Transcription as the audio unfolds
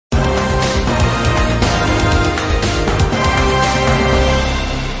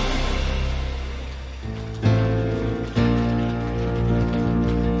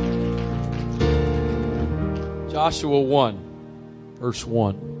Joshua 1, verse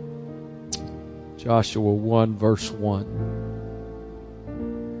 1. Joshua 1, verse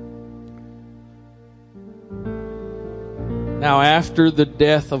 1. Now after the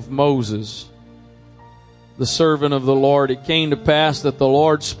death of Moses, the servant of the Lord, it came to pass that the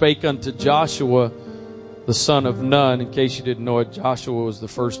Lord spake unto Joshua, the son of Nun. In case you didn't know it, Joshua was the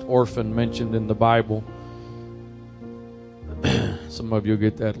first orphan mentioned in the Bible. Some of you will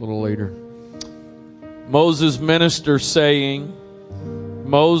get that a little later. Moses ministered, saying,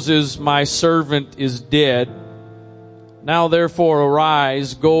 Moses, my servant, is dead. Now therefore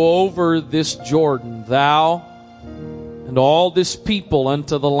arise, go over this Jordan, thou and all this people,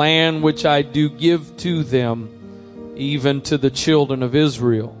 unto the land which I do give to them, even to the children of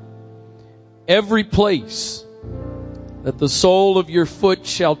Israel. Every place that the sole of your foot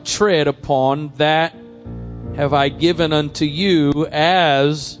shall tread upon, that have I given unto you,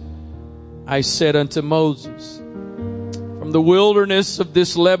 as I said unto Moses. From the wilderness of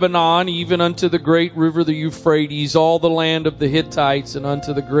this Lebanon, even unto the great river the Euphrates, all the land of the Hittites, and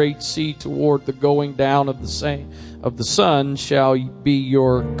unto the great sea toward the going down of the sun shall be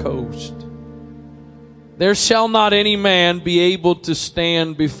your coast. There shall not any man be able to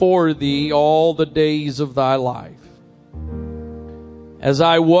stand before thee all the days of thy life. As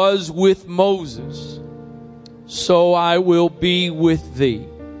I was with Moses, so I will be with thee.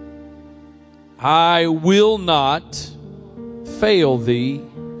 I will not fail thee,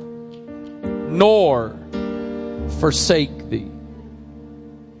 nor forsake thee.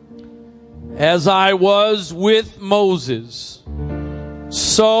 As I was with Moses,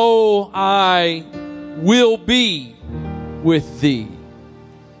 so I will be with thee.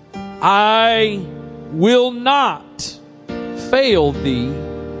 I will not fail thee,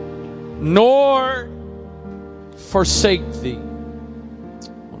 nor forsake thee.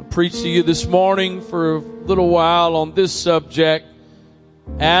 I want to preach to you this morning for a little while on this subject.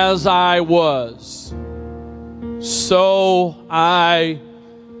 As I was, so I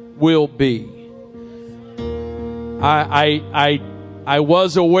will be. I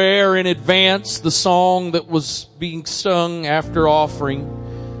was aware in advance the song that was being sung after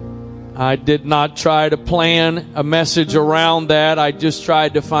offering. I did not try to plan a message around that. I just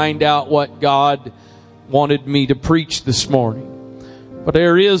tried to find out what God wanted me to preach this morning. But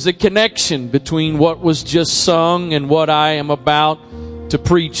there is a connection between what was just sung and what I am about to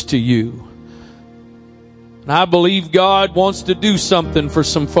preach to you. And I believe God wants to do something for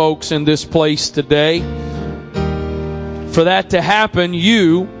some folks in this place today. For that to happen,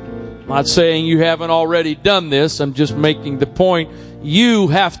 I'm not saying you haven't already done this, I'm just making the point, you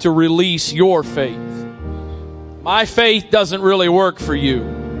have to release your faith. My faith doesn't really work for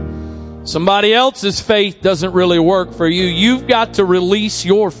you. Somebody else's faith doesn't really work for you. You've got to release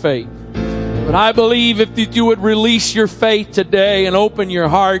your faith. But I believe if you would release your faith today and open your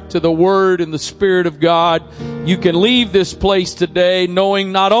heart to the Word and the Spirit of God, you can leave this place today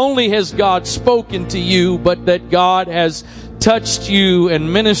knowing not only has God spoken to you, but that God has touched you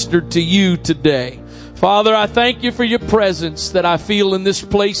and ministered to you today. Father, I thank you for your presence that I feel in this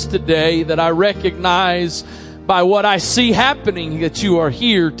place today, that I recognize by what I see happening that you are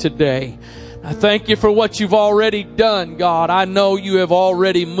here today. I thank you for what you've already done, God. I know you have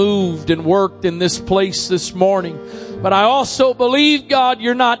already moved and worked in this place this morning. But I also believe, God,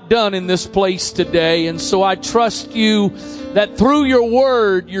 you're not done in this place today. And so I trust you that through your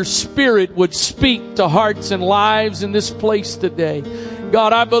word, your Spirit would speak to hearts and lives in this place today.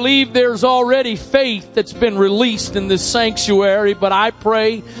 God, I believe there's already faith that's been released in this sanctuary, but I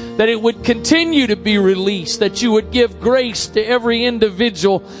pray that it would continue to be released, that you would give grace to every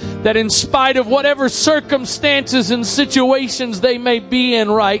individual, that in spite of whatever circumstances and situations they may be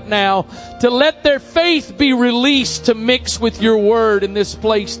in right now, to let their faith be released to mix with your word in this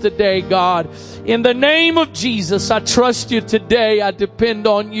place today, God. In the name of Jesus, I trust you today. I depend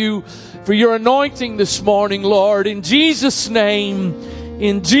on you for your anointing this morning, Lord. In Jesus' name,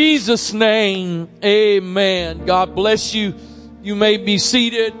 amen. God bless you. You may be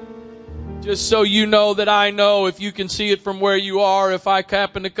seated. Just so you know that I know, if you can see it from where you are, if I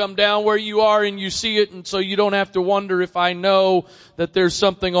happen to come down where you are and you see it, and so you don't have to wonder if I know that there's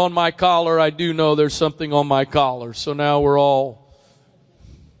something on my collar. I do know there's something on my collar. So now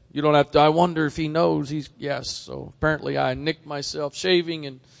you don't have to, I wonder if he knows. Yes. So apparently I nicked myself shaving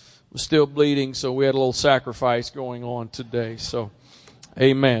and was still bleeding, so we had a little sacrifice going on today. So,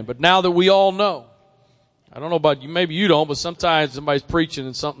 amen. But now that we all know, I don't know about you, maybe you don't, but sometimes somebody's preaching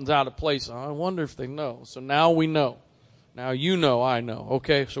and something's out of place. I wonder if they know. So now we know. Now you know, I know.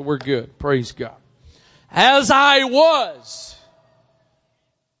 Okay, so we're good. Praise God. As I was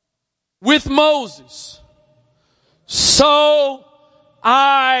with Moses, so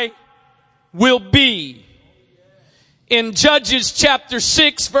I will be. In Judges chapter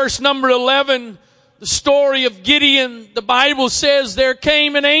 6, verse number 11, the story of Gideon, the Bible says, there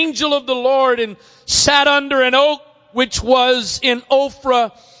came an angel of the Lord and sat under an oak which was in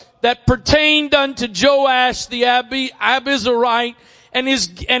Ophrah that pertained unto Joash the Abiezrite, and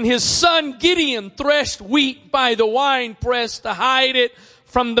his son Gideon threshed wheat by the winepress to hide it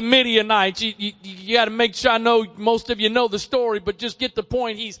from the Midianites. You got to make sure, I know most of you know the story, but just get the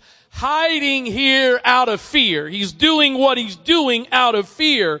point. He's hiding here out of fear. He's doing what he's doing out of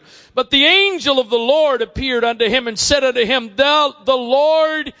fear. But the angel of the Lord appeared unto him and said unto him, the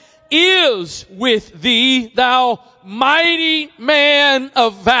Lord is with thee, thou mighty man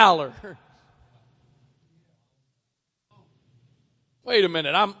of valor. Wait a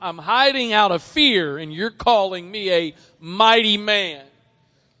minute, I'm hiding out of fear and you're calling me a mighty man.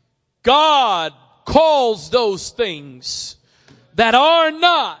 God calls those things that are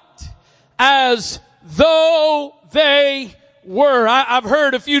not as though they were. I've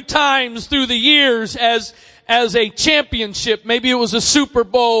heard a few times through the years as a championship, maybe it was a Super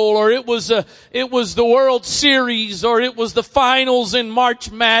Bowl, or it was the World Series, or it was the finals in March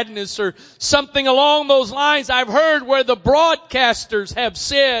Madness, or something along those lines. I've heard where the broadcasters have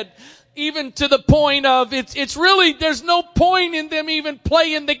said, even to the point of, it's really, there's no point in them even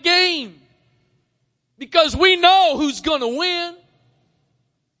playing the game. Because we know who's gonna win.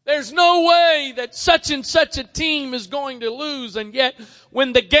 There's no way that such and such a team is going to lose, and yet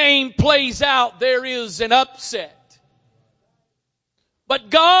when the game plays out, there is an upset. But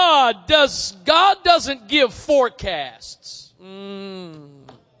God doesn't give forecasts.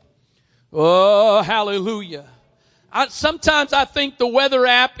 Oh, hallelujah. Sometimes I think the weather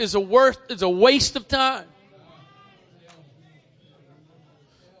app is a waste of time.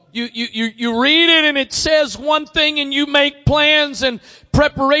 You read it and it says one thing and you make plans and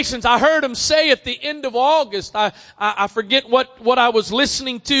preparations. I heard him say at the end of August, I forget what I was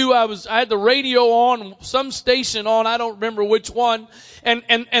listening to. I had the radio on, some station on, I don't remember which one.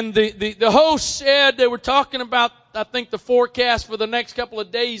 And the host said they were talking about, I think, the forecast for the next couple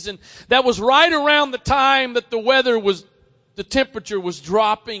of days, and that was right around the time that the temperature was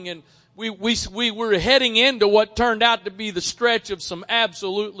dropping, and we were heading into what turned out to be the stretch of some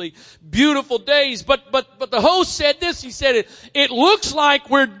absolutely beautiful days. But the host said this, he said, it looks like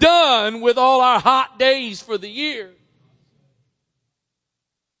we're done with all our hot days for the year.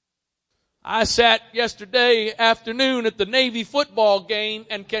 I sat yesterday afternoon at the Navy football game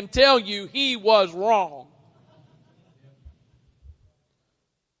and can tell you he was wrong.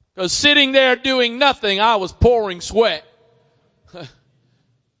 Because sitting there doing nothing, I was pouring sweat.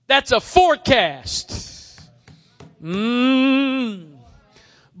 That's a forecast. But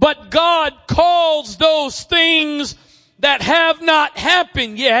God calls those things that have not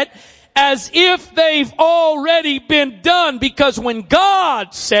happened yet as if they've already been done, because when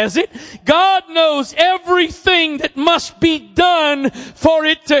God says it, God knows everything that must be done for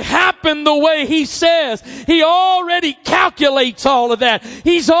it to happen the way He says. He already calculates all of that.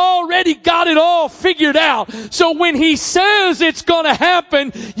 He's already got it all figured out. So when He says it's gonna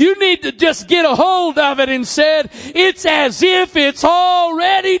happen, you need to just get a hold of it and said, it's as if it's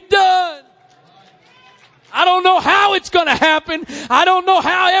already done. I don't know how it's going to happen. I don't know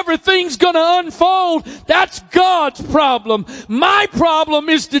how everything's going to unfold. That's God's problem. My problem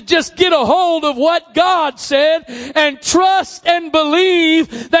is to just get a hold of what God said and trust and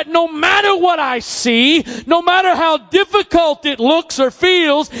believe that no matter what I see, no matter how difficult it looks or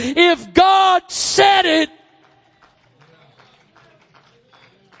feels, if God said it,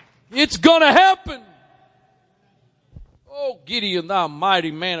 it's going to happen. Oh, Gideon, thou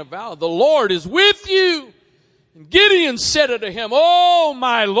mighty man of valor, the Lord is with you. And Gideon said unto him, oh,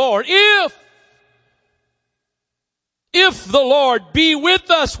 my Lord, if the Lord be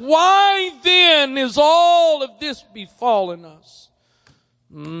with us, why then is all of this befallen us?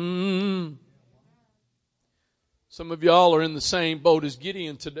 Some of y'all are in the same boat as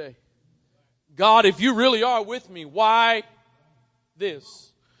Gideon today. God, if you really are with me, why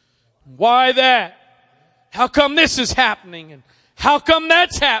this? Why that? How come this is happening? And how come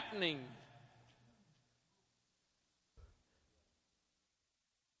that's happening?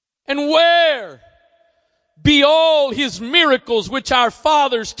 And where be all His miracles which our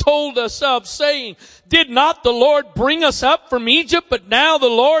fathers told us of, saying, did not the Lord bring us up from Egypt? But now the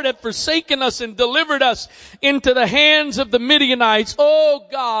Lord hath forsaken us and delivered us into the hands of the Midianites. Oh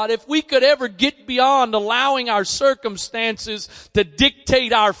God, if we could ever get beyond allowing our circumstances to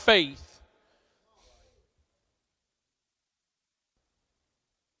dictate our faith.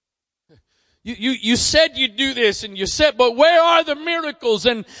 You said you'd do this, and you said, but where are the miracles?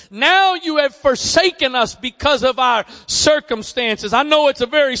 And now you have forsaken us because of our circumstances. I know it's a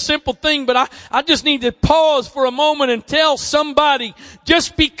very simple thing, but I just need to pause for a moment and tell somebody,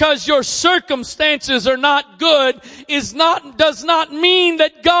 just because your circumstances are not good does not mean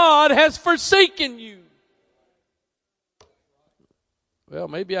that God has forsaken you. Well,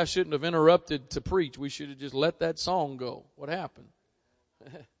 maybe I shouldn't have interrupted to preach. We should have just let that song go. What happened?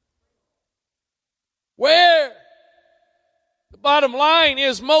 Where? The bottom line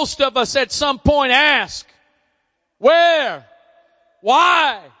is, most of us at some point ask, where?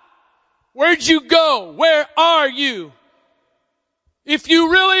 Why? Where'd you go? Where are you? If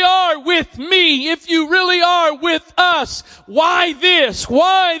you really are with me, if you really are with us, why this?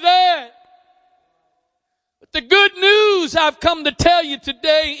 Why that? The good news I've come to tell you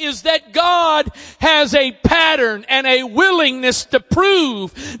today is that God has a pattern and a willingness to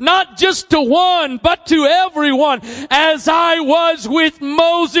prove, not just to one, but to everyone. As I was with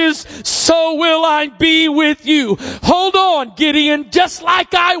Moses, so will I be with you. Hold on, Gideon. Just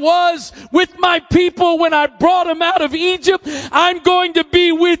like I was with my people when I brought them out of Egypt, I'm going to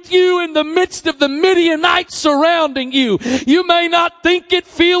be with you in the midst of the Midianites surrounding you. You may not think it,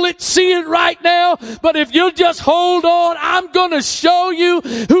 feel it, see it right now, but if you'll just hold on, I'm going to show you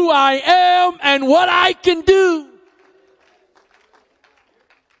who I am and what I can do.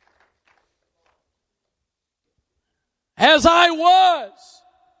 As I was,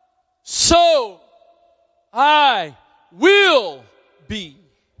 so I will be.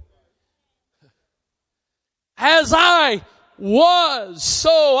 As I was, so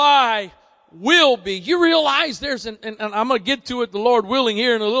I will be. You realize there's and I'm going to get to it, the Lord willing,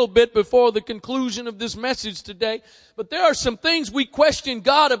 here in a little bit before the conclusion of this message today. But there are some things we question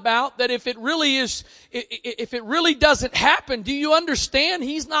God about that if it really doesn't happen, do you understand?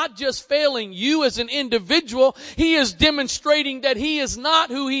 He's not just failing you as an individual. He is demonstrating that He is not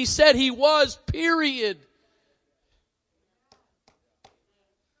who He said He was, period.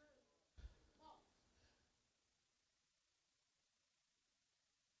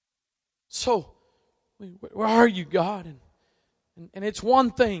 So, where are you, God? And it's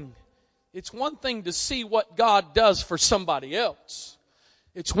one thing. It's one thing to see what God does for somebody else.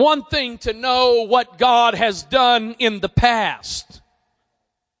 It's one thing to know what God has done in the past.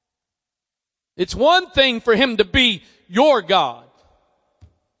 It's one thing for Him to be your God.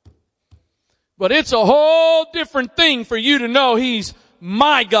 But it's a whole different thing for you to know He's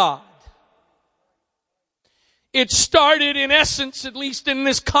my God. It started, in essence, at least in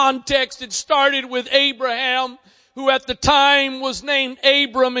this context, it started with Abraham, who at the time was named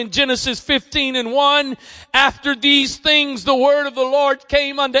Abram in Genesis 15:1. After these things, the word of the Lord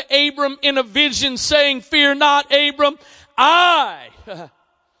came unto Abram in a vision, saying, Fear not, Abram, I,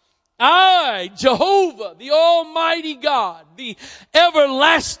 Jehovah, the Almighty God, the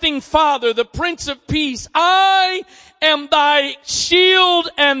everlasting Father, the Prince of Peace, I am thy shield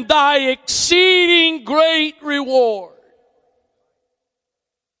and thy exceeding great reward.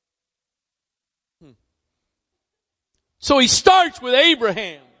 So he starts with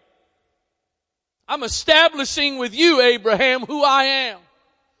Abraham. I'm establishing with you, Abraham, who I am.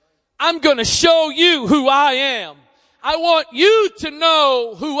 I'm going to show you who I am. I want you to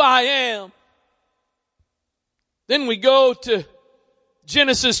know who I am. Then we go to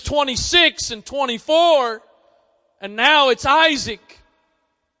Genesis 26 and 24, and now it's Isaac,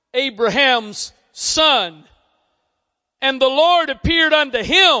 Abraham's son. And the Lord appeared unto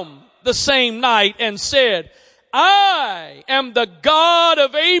him the same night and said, I am the God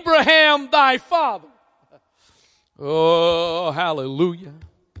of Abraham thy father. Oh, hallelujah.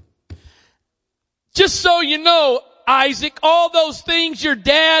 Just so you know, Isaac, all those things your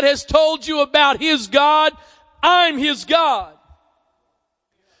dad has told you about his God, I'm his God.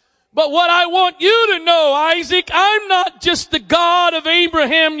 But what I want you to know, Isaac, I'm not just the God of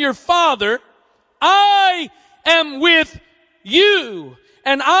Abraham your father. I am with you,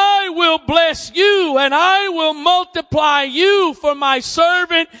 and I will bless you, and I will multiply you for my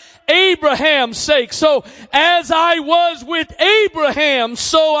servant Abraham's sake. So as I was with Abraham,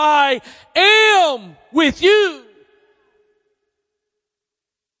 so I am with you.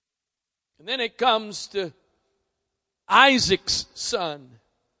 And then it comes to Isaac's son,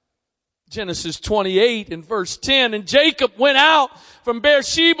 Genesis 28 and verse 10. And Jacob went out from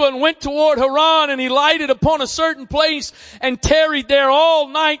Beersheba and went toward Haran, and he lighted upon a certain place and tarried there all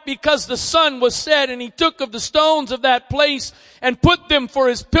night because the sun was set. And he took of the stones of that place and put them for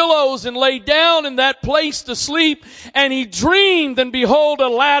his pillows and lay down in that place to sleep. And he dreamed, and behold, a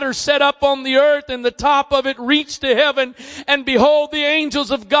ladder set up on the earth, and the top of it reached to heaven. And behold, the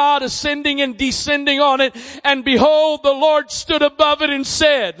angels of God ascending and descending on it. And behold, the Lord stood above it and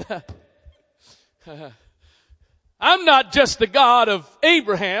said, I'm not just the God of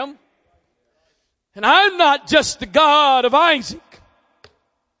Abraham, and I'm not just the God of Isaac,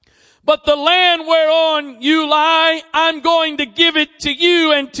 but the land whereon you lie, I'm going to give it to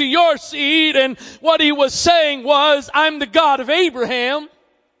you and to your seed. And what he was saying was, I'm the God of Abraham,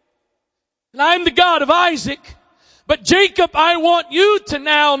 and I'm the God of Isaac. But Jacob, I want you to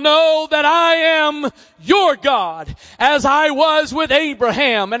now know that I am your God. As I was with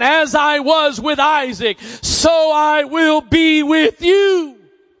Abraham and as I was with Isaac, so I will be with you.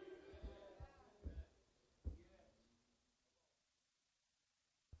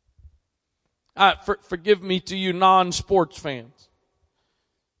 Forgive me to you non-sports fans.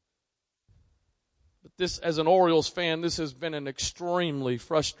 But this, as an Orioles fan, this has been an extremely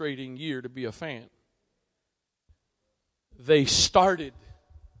frustrating year to be a fan. They started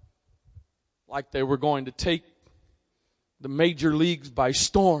like they were going to take the major leagues by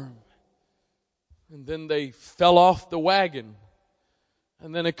storm. And then they fell off the wagon.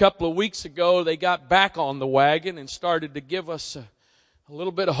 And then a couple of weeks ago, they got back on the wagon and started to give us a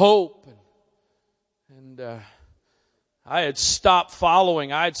little bit of hope. And I had stopped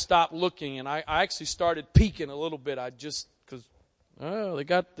following. I had stopped looking. And I actually started peeking a little bit. They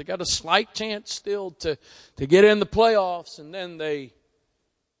got a slight chance still to get in the playoffs, and then they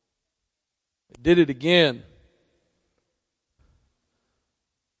did it again.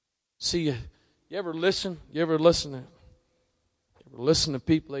 See, you ever listen? You ever listen to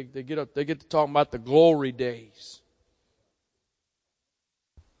people? They get up. They get to talking about the glory days.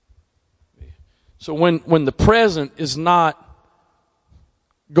 So when the present is not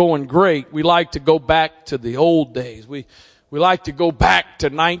going great, we like to go back to the old days. We like to go back to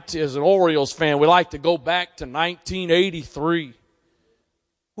as an Orioles fan, we like to go back to 1983.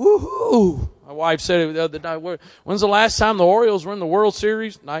 Woohoo! My wife said it the other night. When's the last time the Orioles were in the World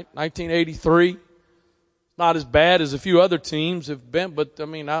Series? 1983. Not as bad as a few other teams have been, but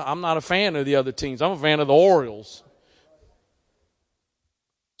I'm not a fan of the other teams. I'm a fan of the Orioles.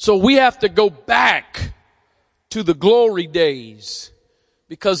 So we have to go back to the glory days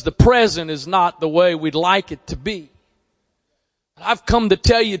because the present is not the way we'd like it to be. I've come to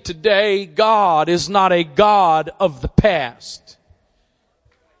tell you today, God is not a God of the past.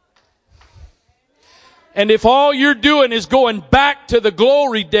 And if all you're doing is going back to the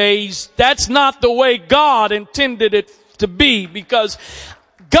glory days, that's not the way God intended it to be, because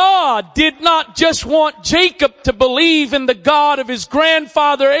God did not just want Jacob to believe in the God of his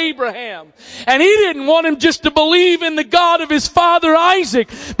grandfather Abraham. And he didn't want him just to believe in the God of his father Isaac.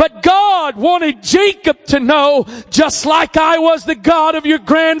 But God wanted Jacob to know, just like I was the God of your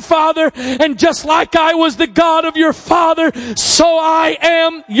grandfather, and just like I was the God of your father, so I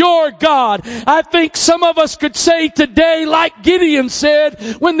am your God. I think some of us could say today, like Gideon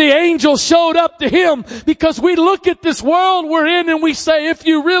said when the angel showed up to him, because we look at this world we're in and we say, if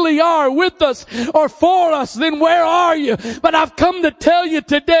you really are with us or for us, then where are you? But I've come to tell you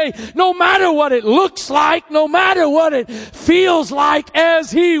today, no matter what it looks like, no matter what it feels like,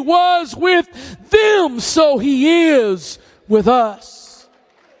 as he was with them, so he is with us.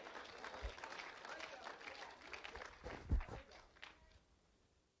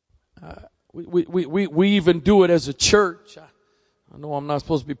 We even do it as a church. I know I'm not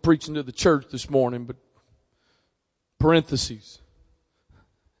supposed to be preaching to the church this morning, but parentheses.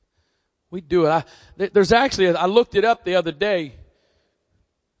 We do it. There's actually, I looked it up the other day,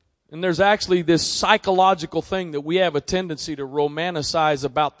 and there's actually this psychological thing that we have a tendency to romanticize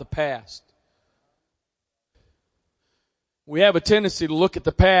about the past. We have a tendency to look at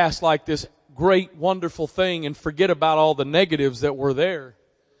the past like this great, wonderful thing and forget about all the negatives that were there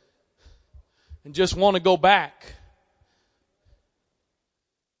and just want to go back.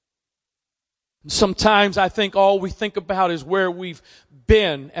 Sometimes I think all we think about is where we've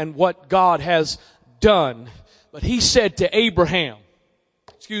been and what God has done. But he said to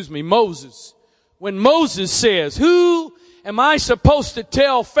Moses, when Moses says, who am I supposed to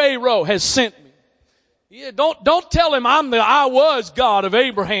tell Pharaoh has sent me? Yeah, don't tell him I'm the I was God of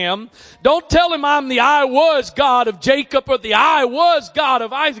Abraham. Don't tell him I'm the I was God of Jacob or the I was God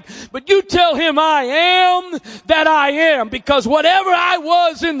of Isaac. But you tell him I am that I am. Because whatever I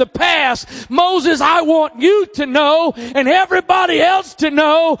was in the past, Moses, I want you to know and everybody else to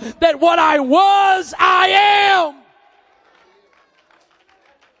know that what I was, I am.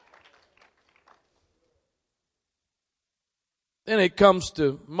 Then it comes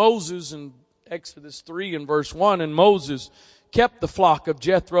to Moses and Exodus 3 and verse 1, and Moses kept the flock of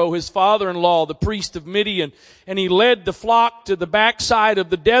Jethro, his father-in-law, the priest of Midian, and he led the flock to the backside of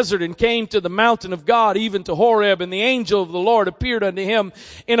the desert and came to the mountain of God, even to Horeb, and the angel of the Lord appeared unto him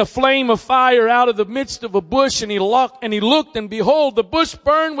in a flame of fire out of the midst of a bush, and he looked, and behold, the bush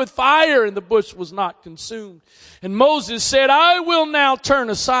burned with fire, and the bush was not consumed. And Moses said, I will now turn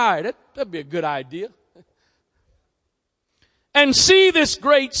aside. That'd be a good idea. And see this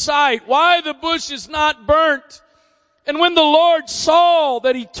great sight, why the bush is not burnt. And when the Lord saw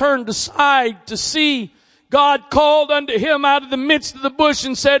that he turned aside to see, God called unto him out of the midst of the bush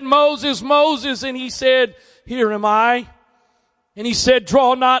and said, Moses, Moses. And he said, Here am I. And he said,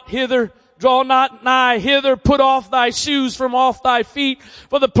 Draw not hither, draw not nigh hither, put off thy shoes from off thy feet,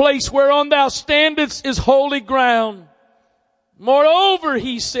 for the place whereon thou standest is holy ground. Moreover,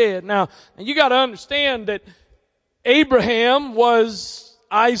 he said, now you got to understand that Abraham was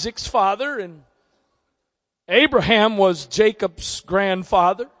Isaac's father, and Abraham was Jacob's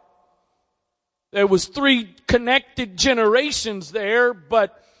grandfather. There was 3 connected generations there,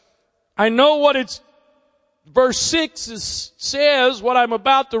 but I know what verse 6 says, what I'm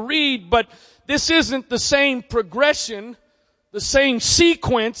about to read, but this isn't the same progression, the same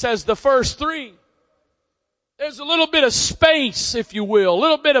sequence as the first 3. There's a little bit of space, if you will, a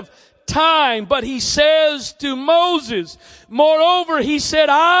little bit of time, but he says to Moses, moreover, he said,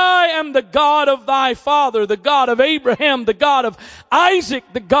 I am the God of thy father, the God of Abraham, the God of Isaac,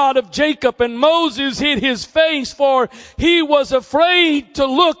 the God of Jacob. And Moses hid his face, for he was afraid to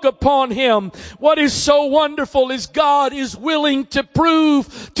look upon him. What is so wonderful is God is willing to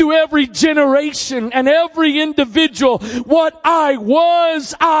prove to every generation and every individual what I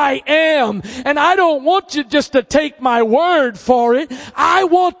was, I am. And I don't want you just to take my word for it. I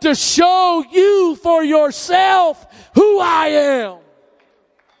want to show you for yourself who I am.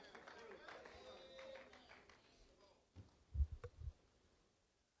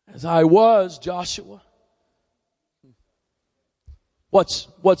 As I was, Joshua.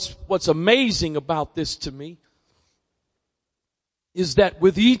 What's amazing about this to me is that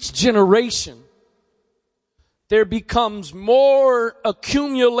with each generation, there becomes more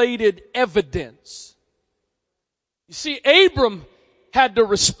accumulated evidence. You see, Abram had to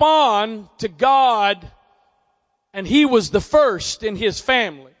respond to God, and he was the first in his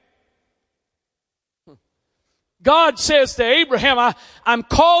family. God says to Abraham, I'm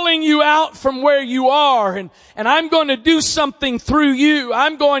calling you out from where you are, and I'm going to do something through you.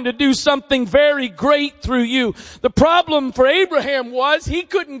 I'm going to do something very great through you. The problem for Abraham was he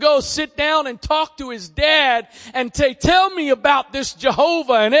couldn't go sit down and talk to his dad and say, tell me about this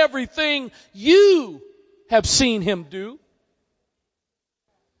Jehovah and everything you have seen him do.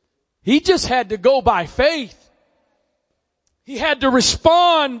 He just had to go by faith. He had to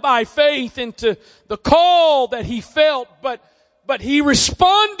respond by faith into the call that he felt, but he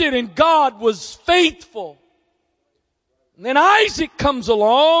responded and God was faithful. And then Isaac comes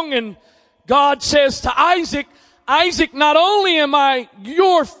along and God says to Isaac, Isaac, not only am I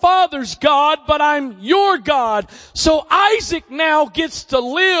your father's God, but I'm your God. So Isaac now gets to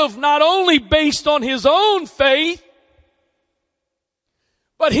live not only based on his own faith,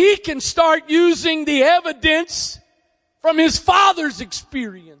 but he can start using the evidence from his father's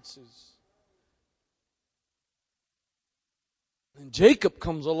experiences. And Jacob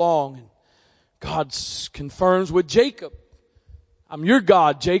comes along and God confirms with Jacob, I'm your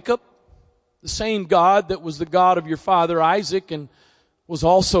God, Jacob. The same God that was the God of your father Isaac and was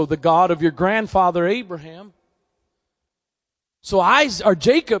also the God of your grandfather Abraham. So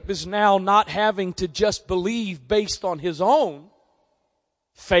Jacob is now not having to just believe based on his own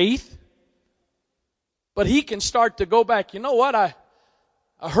faith, but he can start to go back. You know what? I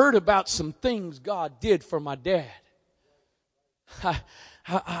heard about some things God did for my dad.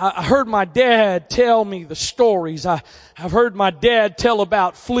 I heard my dad tell me the stories. I've heard my dad tell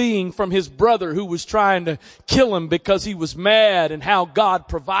about fleeing from his brother who was trying to kill him because he was mad, and how God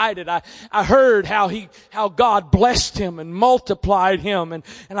provided. I heard how God blessed him and multiplied him, and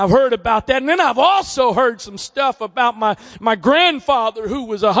I've heard about that. And then I've also heard some stuff about my grandfather who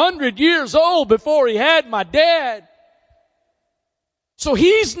was 100 years old before he had my dad. So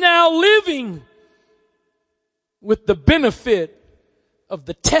he's now living with the benefit of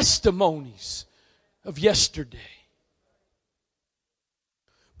the testimonies of yesterday,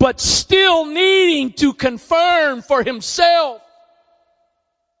 but still needing to confirm for himself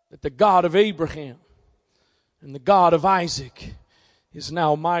that the God of Abraham and the God of Isaac is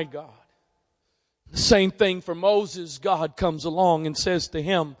now my God. The same thing for Moses. God comes along and says to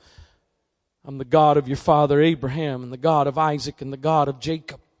him, I'm the God of your father Abraham and the God of Isaac and the God of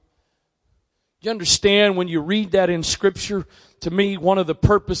Jacob. You understand when you read that in Scripture? To me, one of the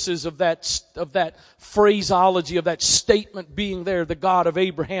purposes of that phraseology, of that statement being there, the God of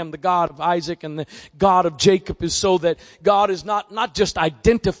Abraham, the God of Isaac, and the God of Jacob, is so that God is not just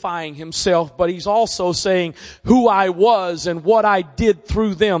identifying himself, but he's also saying who I was and what I did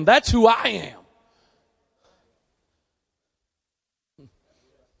through them. That's who I am.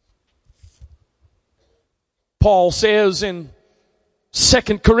 Paul says in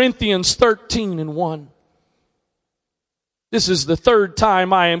 2 Corinthians 13:1, this is the third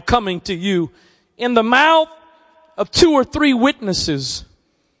time I am coming to you. In the mouth of 2 or 3 witnesses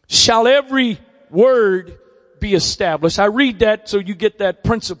shall every word be established. I read that so you get that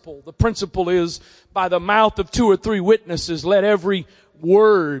principle. The principle is, by the mouth of 2 or 3 witnesses, let every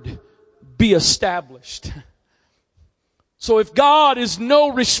word be established. So if God is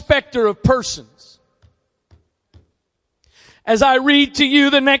no respecter of persons, as I read to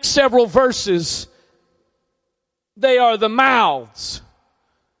you the next several verses, they are the mouths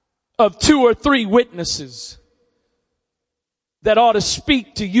of 2 or 3 witnesses that ought to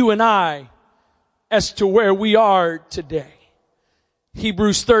speak to you and I as to where we are today.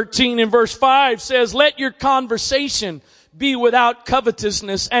 Hebrews 13 and verse 5 says, let your conversation be without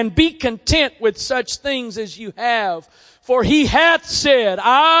covetousness, and be content with such things as you have. For he hath said,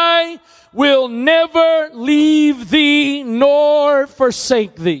 I will never leave thee nor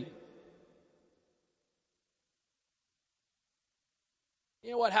forsake thee.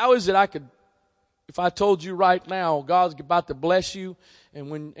 You know what? How is it if I told you right now, God's about to bless you,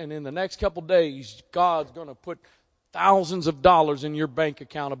 and in the next couple days, God's going to put thousands of dollars in your bank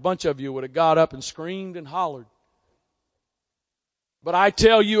account, a bunch of you would have got up and screamed and hollered. But I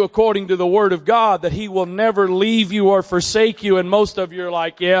tell you, according to the Word of God, that He will never leave you or forsake you, and most of you are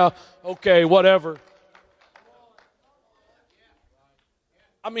like, yeah, okay, whatever.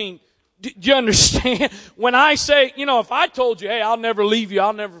 I mean, do you understand? When I say, if I told you, hey, I'll never leave you,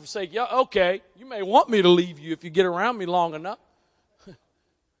 I'll never forsake you, okay, you may want me to leave you if you get around me long enough.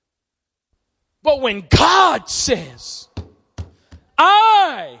 But when God says,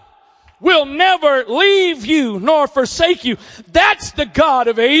 I will never leave you nor forsake you, that's the God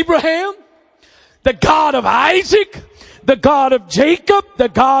of Abraham, the God of Isaac, the God of Jacob, the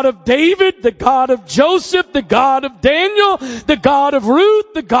God of David, the God of Joseph, the God of Daniel, the God of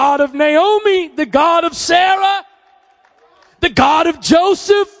Ruth, the God of Naomi, the God of Sarah, the God of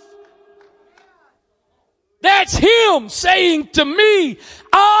Joseph. That's Him saying to me,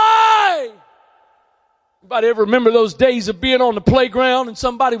 Anybody ever remember those days of being on the playground and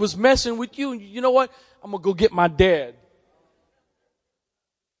somebody was messing with you and you know what? I'm going to go get my dad.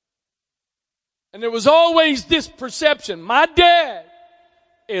 And there was always this perception, my dad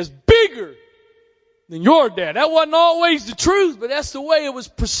is bigger than your dad. That wasn't always the truth, but that's the way it was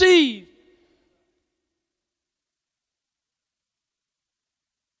perceived.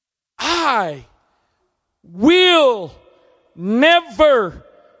 I will never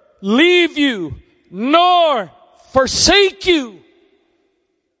leave you nor forsake you.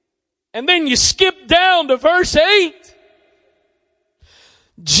 And then you skip down to verse 8.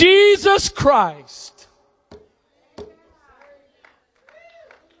 Jesus Christ.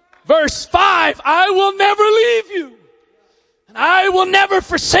 Verse 5, I will never leave you, and I will never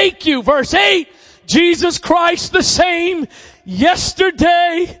forsake you. Verse 8, Jesus Christ the same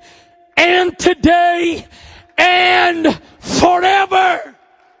yesterday and today and forever.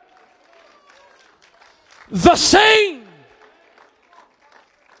 The same.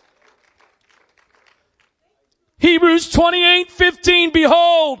 Hebrews 28:15,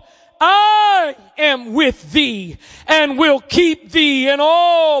 behold, I am with thee and will keep thee in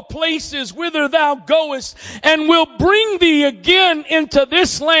all places whither thou goest, and will bring thee again into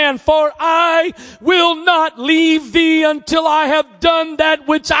this land, for I will not leave thee until I have done that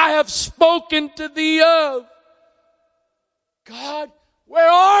which I have spoken to thee of. God, where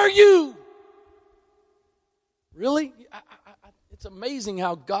are you? Really? It's amazing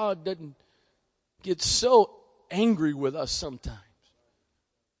how God doesn't get so angry with us sometimes.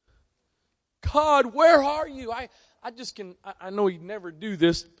 God, where are you? I know He'd never do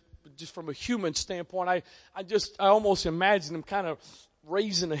this, but just from a human standpoint, I almost imagine Him kind of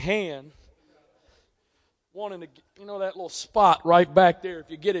raising a hand. wanting to, that little spot right back there. If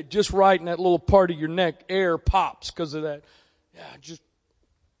you get it just right in that little part of your neck, air pops because of that. Yeah, just.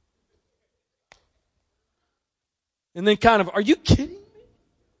 And then kind of, are you kidding me?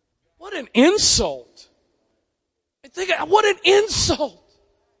 What an insult. What an insult.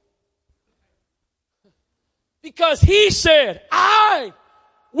 Because he said, I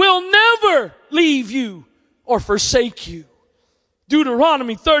will never leave you or forsake you.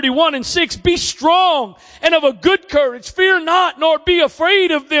 Deuteronomy 31:6, be strong and of a good courage. Fear not, nor be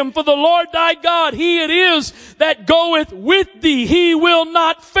afraid of them. For the Lord thy God, he it is that goeth with thee. He will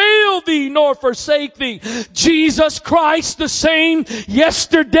not fail thee, nor forsake thee. Jesus Christ the same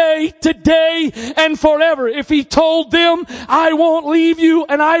yesterday, today, and forever. If he told them, I won't leave you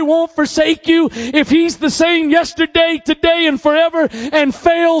and I won't forsake you, if he's the same yesterday, today, and forever, and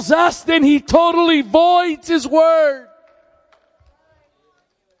fails us, then he totally voids his word.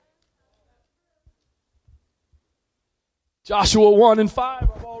 Joshua 1:5,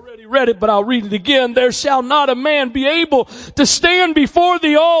 I've already read it, but I'll read it again. There shall not a man be able to stand before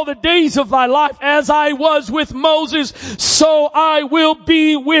thee all the days of thy life. As I was with Moses, so I will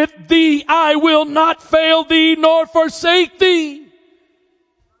be with thee. I will not fail thee nor forsake thee.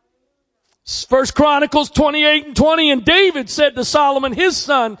 1 Chronicles 28:20, and David said to Solomon his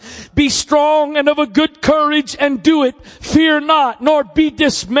son, be strong and of a good courage and do it. Fear not, nor be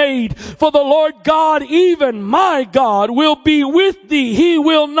dismayed. For the Lord God, even my God, will be with thee. He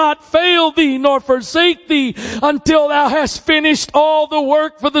will not fail thee nor forsake thee until thou hast finished all the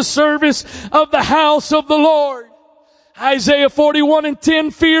work for the service of the house of the Lord. Isaiah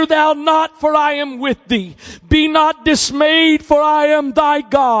 41:10, fear thou not, for I am with thee. Be not dismayed, for I am thy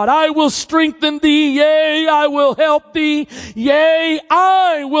God. I will strengthen thee, yea, I will help thee, yea,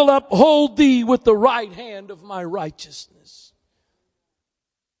 I will uphold thee with the right hand of my righteousness.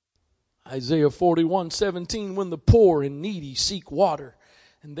 Isaiah 41:17, when the poor and needy seek water,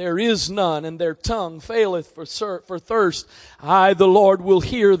 and there is none, and their tongue faileth for thirst, I, the Lord, will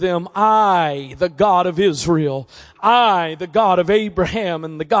hear them. I, the God of Israel, I, the God of Abraham,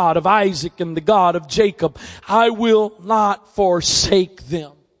 and the God of Isaac, and the God of Jacob, I will not forsake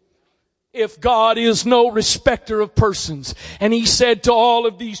them. If God is no respecter of persons, and he said to all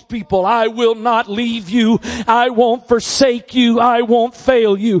of these people, I will not leave you, I won't forsake you, I won't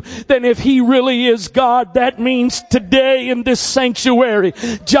fail you, then if he really is God, that means today in this sanctuary,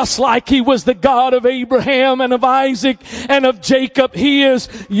 just like he was the God of Abraham and of Isaac and of Jacob, he is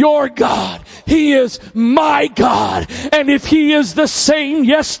your God. He is my God. And if he is the same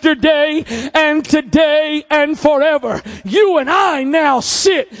yesterday and today and forever, you and I now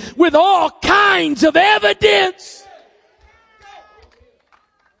sit with all kinds of evidence.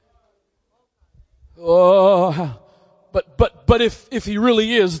 Oh, but if he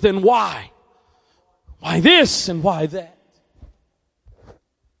really is, then why? Why this and why that?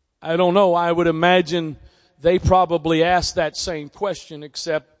 I don't know. I would imagine they probably asked that same question,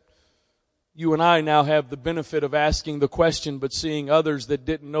 except you and I now have the benefit of asking the question, but seeing others that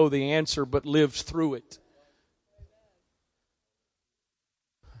didn't know the answer but lived through it.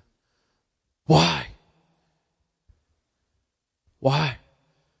 Why? Why?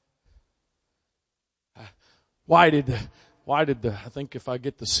 Why did the, I think if I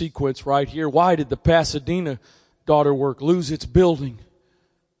get the sequence right here, why did the Pasadena Daughter Work lose its building?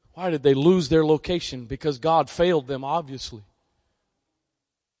 Why did they lose their location? Because God failed them, obviously.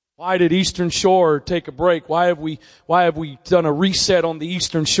 Why did Eastern Shore take a break? Why have we done a reset on the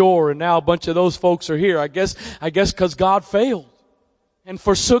Eastern Shore and now a bunch of those folks are here? I guess because God failed and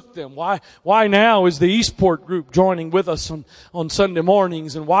forsook them. Why now is the Eastport group joining with us on Sunday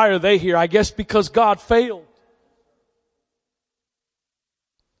mornings, and why are they here? I guess because God failed.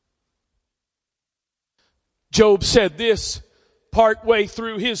 Job said this partway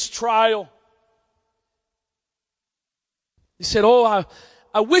through his trial. He said,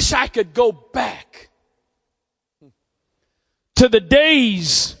 I wish I could go back to the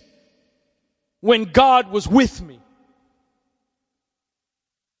days when God was with me.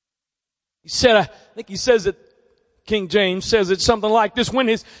 He said, I think he says it, King James says it something like this, when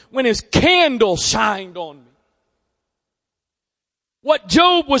his candle shined on me. What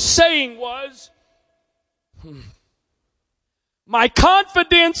Job was saying was, my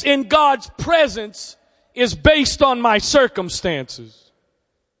confidence in God's presence is based on my circumstances.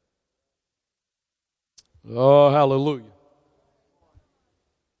 Oh, hallelujah.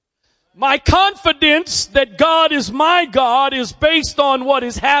 My confidence that God is my God is based on what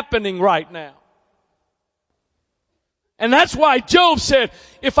is happening right now. And that's why Job said,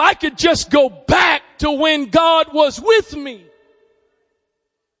 if I could just go back to when God was with me,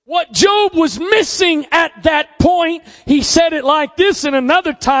 What Job was missing at that point, he said it like this, and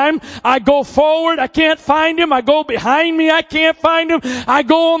another time, I go forward, I can't find him. I go behind me, I can't find him. I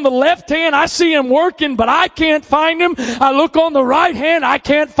go on the left hand, I see him working, but I can't find him. I look on the right hand, I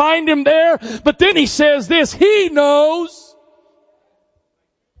can't find him there. But then he says this, He knows.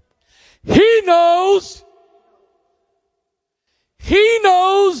 He knows. He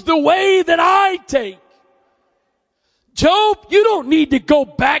knows the way that I take. Job, you don't need to go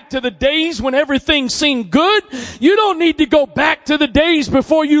back to the days when everything seemed good. You don't need to go back to the days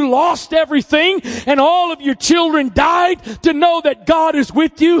before you lost everything and all of your children died to know that God is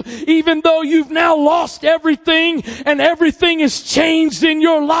with you, even though you've now lost everything and everything is changed in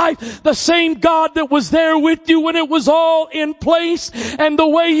your life. The same God that was there with you when it was all in place and the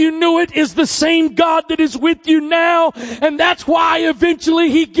way you knew it is the same God that is with you now. And that's why eventually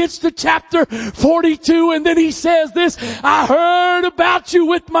he gets to chapter 42 and then he says this, I heard about you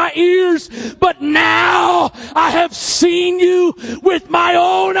with my ears, but now I have seen you with my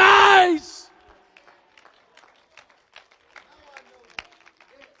own eyes.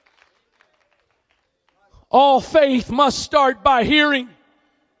 All faith must start by hearing.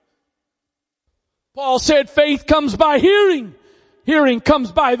 Paul said faith comes by hearing. Hearing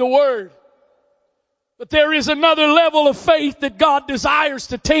comes by the word. But there is another level of faith that God desires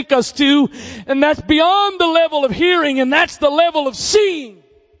to take us to, and that's beyond the level of hearing, and that's the level of seeing.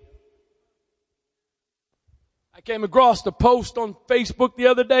 I came across a post on Facebook the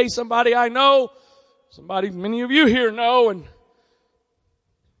other day, somebody I know, many of you here know, and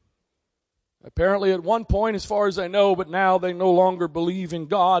apparently at one point, as far as I know, but now they no longer believe in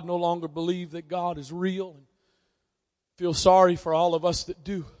God, no longer believe that God is real, and feel sorry for all of us that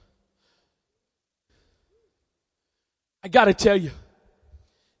do. I got to tell you,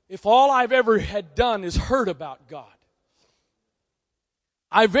 if all I've ever had done is heard about God,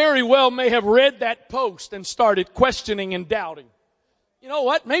 I very well may have read that post and started questioning and doubting. You know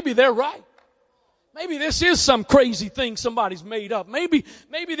what? Maybe they're right. Maybe this is some crazy thing somebody's made up. Maybe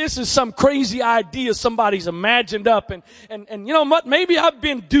this is some crazy idea somebody's imagined up and you know what? Maybe I've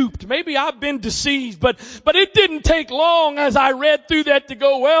been duped. Maybe I've been deceived. But it didn't take long as I read through that to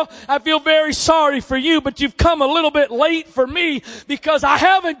go, well, I feel very sorry for you, but you've come a little bit late for me because I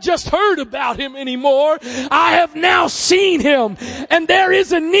haven't just heard about him anymore. I have now seen him. And there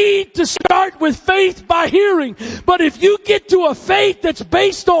is a need to start with faith by hearing. But if you get to a faith that's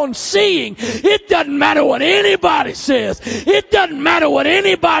based on seeing, it doesn't matter what anybody says. It doesn't matter what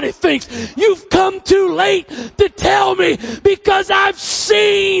anybody thinks. You've come too late to tell me because I've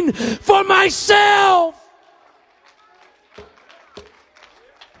seen for myself.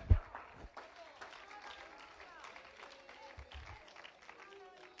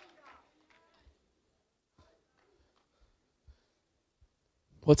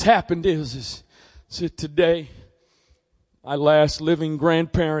 What's happened is that today, my last living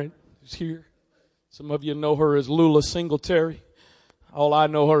grandparent is here. Some of you know her as Lula Singletary. All I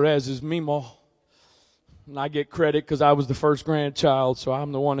know her as is Meemaw. And I get credit because I was the first grandchild, so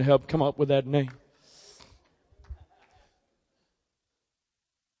I'm the one who helped come up with that name.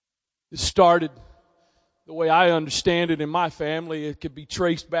 It started the way I understand it in my family. It could be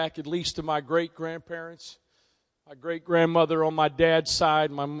traced back at least to my great-grandparents. My great-grandmother on my dad's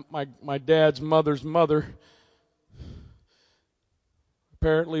side, my dad's mother's mother,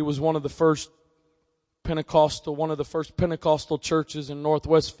 apparently was one of the first Pentecostal churches in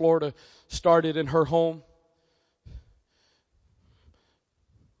Northwest Florida, started in her home.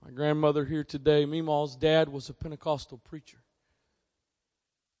 My grandmother here today, Meemaw's dad, was a Pentecostal preacher.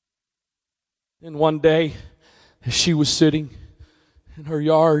 And one day, as she was sitting in her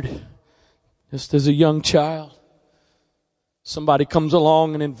yard, just as a young child, somebody comes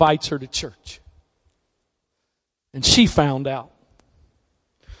along and invites her to church. And she found out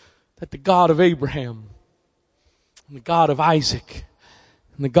that the God of Abraham and the God of Isaac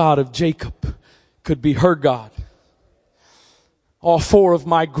and the God of Jacob could be her God. All four of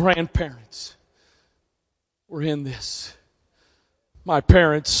my grandparents were in this. My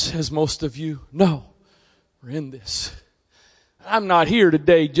parents, as most of you know, were in this. I'm not here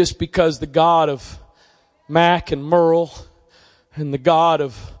today just because the God of Mac and Merle and the God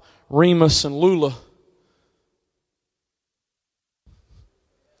of Remus and Lula.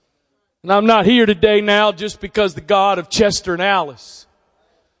 And I'm not here today now just because the God of Chester and Alice.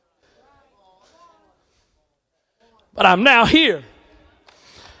 But I'm now here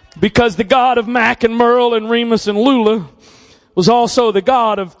because the God of Mac and Merle and Remus and Lula was also the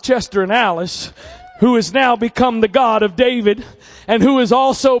God of Chester and Alice, who has now become the God of David, and who is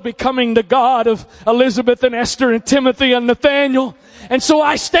also becoming the God of Elizabeth and Esther and Timothy and Nathaniel. And so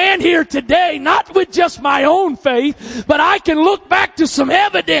I stand here today, not with just my own faith, but I can look back to some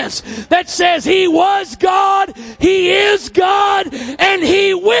evidence that says He was God, He is God, and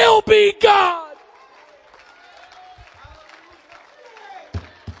He will be God.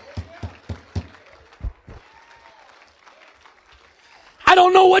 I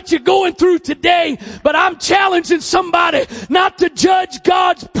don't know what you're going through today, but I'm challenging somebody not to judge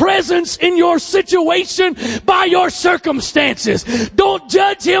God's presence in your situation by your circumstances. Don't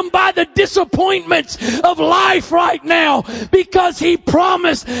judge Him by the disappointments of life right now, because He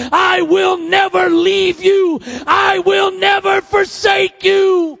promised, I will never leave you. I will never forsake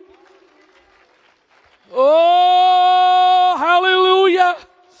you. Oh, hallelujah.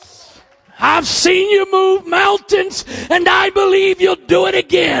 I've seen you move mountains, and I believe you'll do it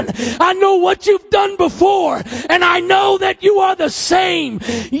again. I know what you've done before, and I know that you are the same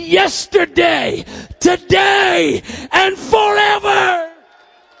yesterday, today, and forever.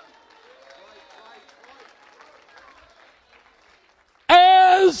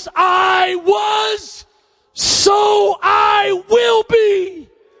 As I was, so I will be.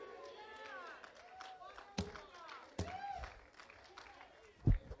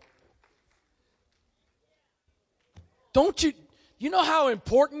 Don't you know how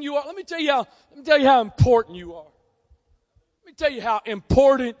important you are? Let me tell you how important you are. Let me tell you how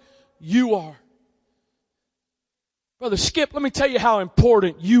important you are. Brother Skip, let me tell you how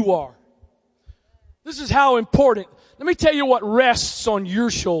important you are. This is how important. Let me tell you what rests on your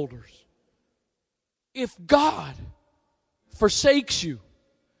shoulders. If God forsakes you,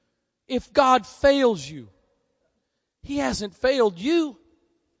 if God fails you, He hasn't failed you.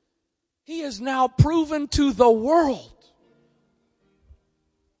 He has now proven to the world.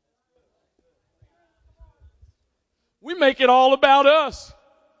 We make it all about us.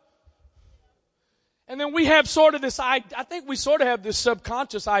 And then we have sort of this, I think we sort of have this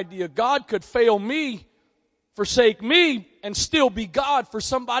subconscious idea, God could fail me, forsake me, and still be God for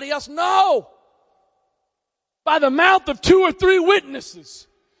somebody else. No! By the mouth of 2 or 3 witnesses,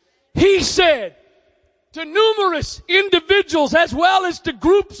 He said to numerous individuals as well as to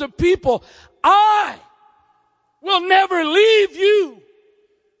groups of people, I will never leave you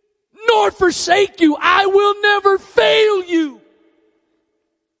nor forsake you. I will never fail you.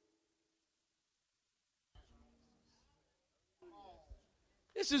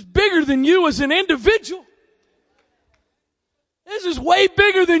 This is bigger than you as an individual. This is way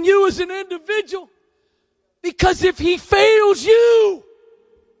bigger than you as an individual. Because if He fails you,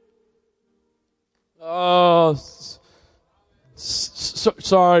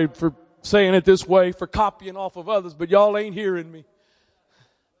 sorry for saying it this way, for copying off of others, but y'all ain't hearing me.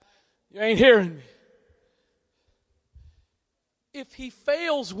 You ain't hearing me. If He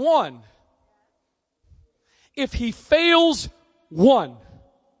fails one, if He fails one,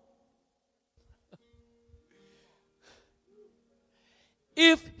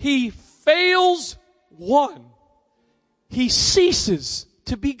 if He fails one, He ceases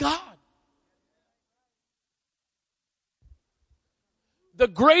to be God. The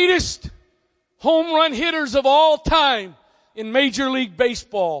greatest home run hitters of all time in Major League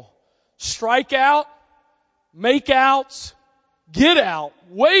Baseball strike out, make outs, get out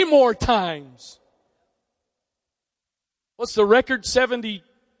way more times. What's the record?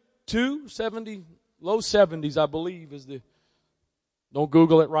 72? 70? Low 70s, I believe, is the... Don't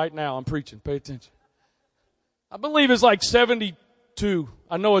Google it right now. I'm preaching. Pay attention. I believe it's like 72.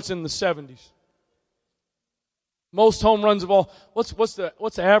 I know it's in the 70s. Most home runs of all. What's the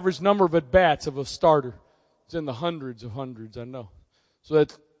average number of at-bats of a starter? It's in the hundreds of hundreds, I know. So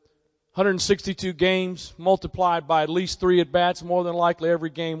that's 162 games multiplied by at least 3 at-bats, more than likely every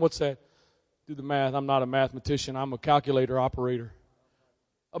game. What's that? Do the math. I'm not a mathematician. I'm a calculator operator.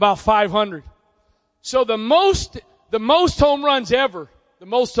 About 500. So the most home runs ever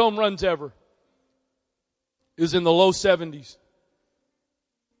is in the low 70s.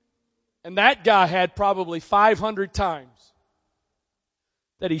 And that guy had probably 500 times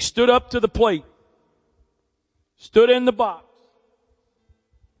that he stood up to the plate, stood in the box,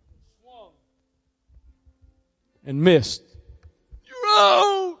 swung, and missed. You're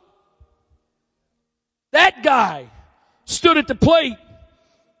out! That guy stood at the plate,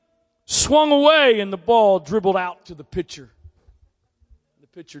 swung away, and the ball dribbled out to the pitcher. The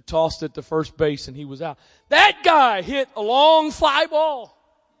pitcher tossed it to first base, and he was out. That guy hit a long fly ball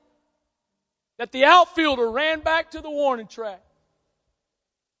that the outfielder ran back to the warning track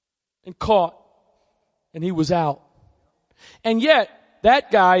and caught, and he was out. And yet, that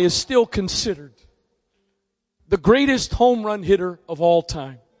guy is still considered the greatest home run hitter of all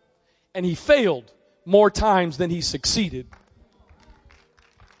time. And he failed more times than he succeeded.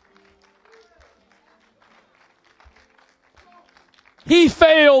 He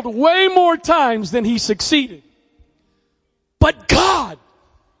failed way more times than he succeeded. But God,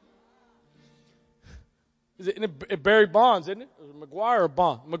 is it Barry Bonds, isn't it? McGuire or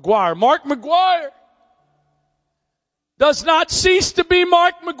Bond? McGuire. Mark McGuire does not cease to be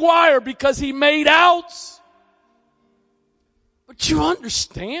Mark McGuire because he made outs. But you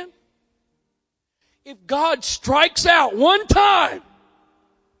understand? If God strikes out one time,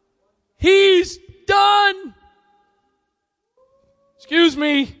 He's done. Excuse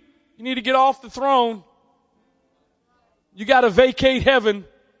me, you need to get off the throne. You got to vacate heaven.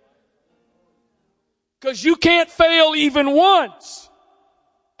 Because you can't fail even once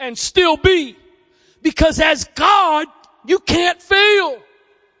and still be. Because as God, you can't fail.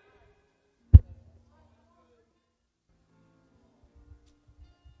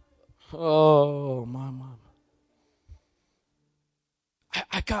 Oh, my mama.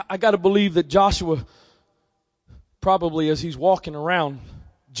 I got to believe that Joshua, probably as he's walking around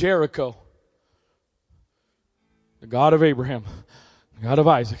Jericho, the God of Abraham, the God of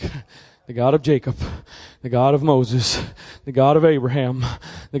Isaac, the God of Jacob, the God of Moses, the God of Abraham,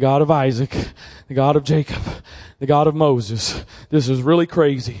 the God of Isaac, the God of Jacob, the God of Moses. This is really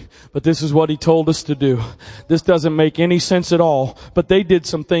crazy, but this is what He told us to do. This doesn't make any sense at all, but they did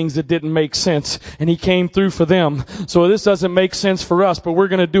some things that didn't make sense, and He came through for them. So this doesn't make sense for us, but we're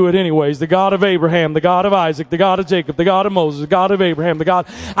going to do it anyways. The God of Abraham, the God of Isaac, the God of Jacob, the God of Moses, the God of Abraham, the God...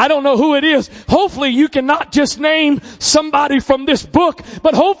 I don't know who it is. Hopefully you can not just name somebody from this book,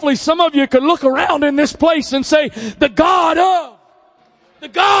 but hopefully some of you could look around in this place and say, the God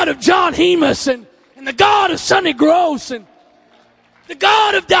of John Hemus and the God of Sonny Gross and the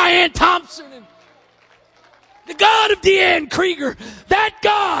God of Diane Thompson and the God of Deanne Krieger. That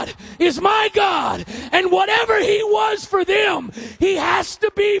God is my God. And whatever He was for them, He has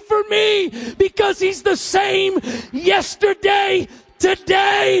to be for me because He's the same yesterday,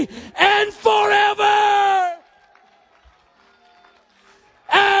 today, and forever.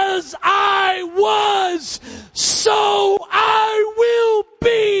 As I was, so I will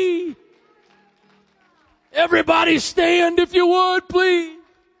be. Everybody stand if you would, please.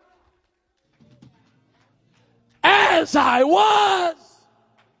 As I was,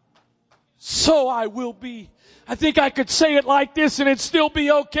 so I will be. I think I could say it like this and it'd still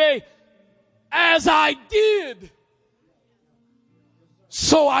be okay. As I did,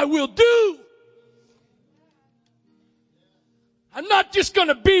 so I will do. I'm not just going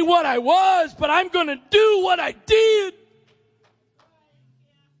to be what I was, but I'm going to do what I did.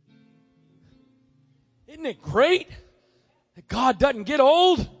 Isn't it great that God doesn't get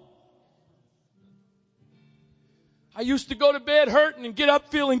old? I used to go to bed hurting and get up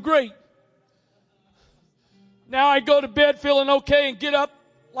feeling great. Now I go to bed feeling okay and get up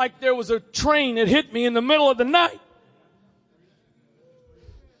like there was a train that hit me in the middle of the night.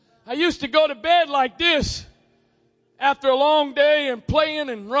 I used to go to bed like this after a long day and playing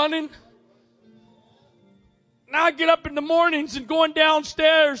and running. Now I get up in the mornings and going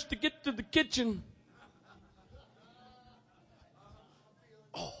downstairs to get to the kitchen.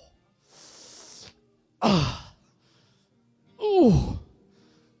 Ooh.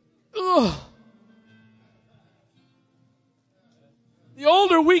 Ugh. The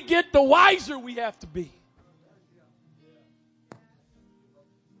older we get, the wiser we have to be.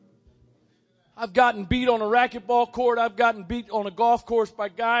 I've gotten beat on a racquetball court. I've gotten beat on a golf course by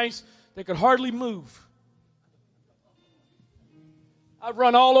guys that could hardly move. I've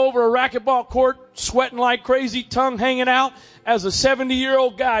run all over a racquetball court, sweating like crazy, tongue hanging out, as a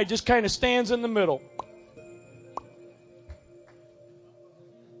 70-year-old guy just kind of stands in the middle.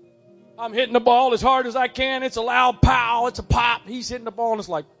 I'm hitting the ball as hard as I can. It's a loud pow. It's a pop. He's hitting the ball and it's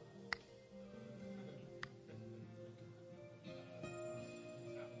like...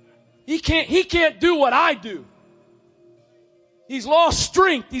 He can't do what I do. He's lost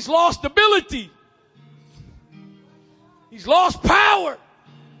strength. He's lost ability. He's lost power.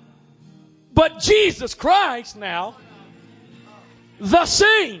 But Jesus Christ now, the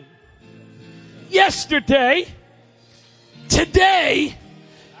same, yesterday, today,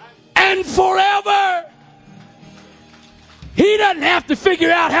 and forever. He doesn't have to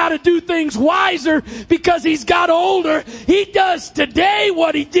figure out how to do things wiser because he's got older. He does today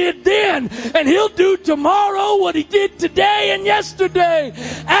what he did then, and he'll do tomorrow what he did today and yesterday.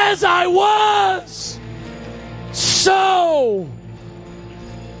 As I was, so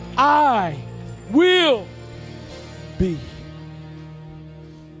I will be.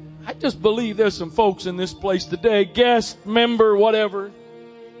 I just believe there's some folks in this place today, guest, member, whatever.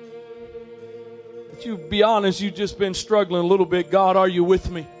 You be honest, you've just been struggling a little bit. God, are you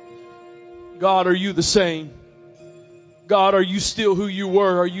with me? God, are you the same? God, are you still who you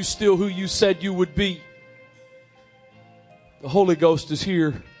were? Are you still who you said you would be? The Holy Ghost is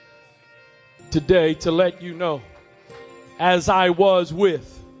here today to let you know, as I was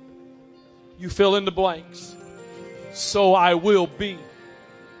with, you fill in the blanks, so I will be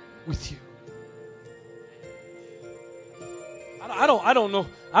with you. I don't know.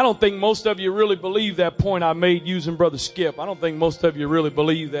 I don't think most of you really believe that point I made using Brother Skip. I don't think most of you really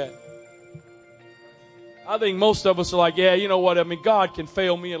believe that. I think most of us are like, yeah, you know what? I mean, God can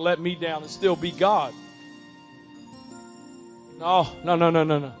fail me and let me down and still be God. No.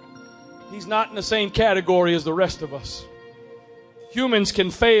 He's not in the same category as the rest of us. Humans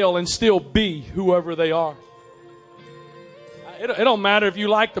can fail and still be whoever they are. It don't matter if you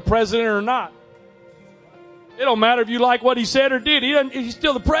like the president or not. It don't matter if you like what he said or did. He's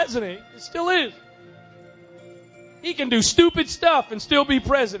still the president. It still is. He can do stupid stuff and still be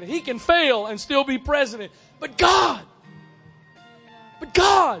president. He can fail and still be president. But God,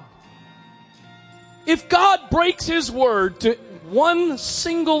 if God breaks His word to one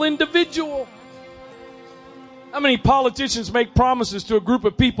single individual, how many politicians make promises to a group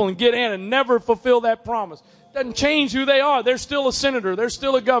of people and get in and never fulfill that promise? Doesn't change who they are. They're still a senator. They're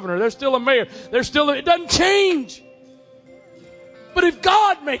still a governor. They're still a mayor. It doesn't change. But if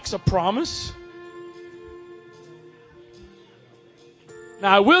God makes a promise,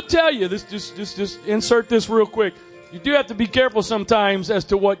 now I will tell you this, just insert this real quick. You do have to be careful sometimes as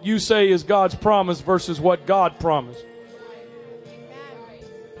to what you say is God's promise versus what God promised.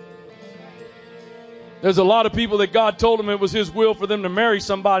 There's a lot of people that God told them it was His will for them to marry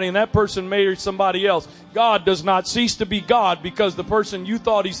somebody, and that person married somebody else. God does not cease to be God because the person you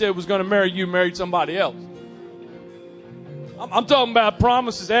thought He said was going to marry you married somebody else. I'm talking about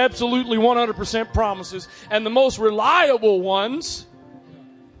promises, absolutely 100% promises, and the most reliable ones.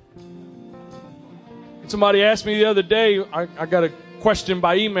 Somebody asked me the other day, I got a question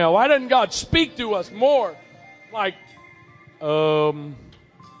by email, why doesn't God speak to us more? Like,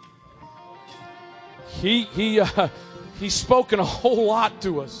 He's spoken a whole lot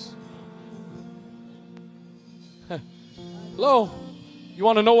to us. Hello? You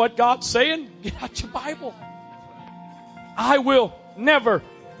want to know what God's saying? Get out your Bible. I will never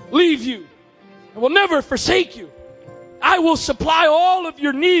leave you. I will never forsake you. I will supply all of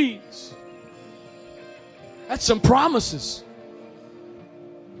your needs. That's some promises.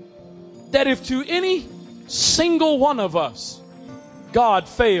 That if to any single one of us God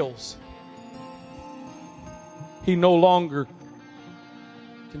fails, He no longer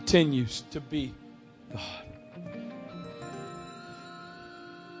continues to be God.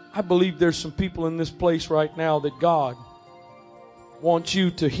 I believe there's some people in this place right now that God wants you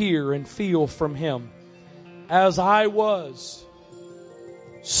to hear and feel from Him. As I was,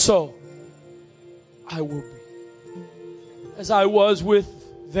 so I will be. As I was with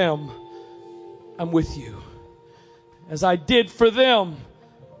them, I'm with you. As I did for them,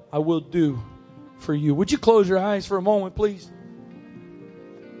 I will do for you. Would you close your eyes for a moment, please?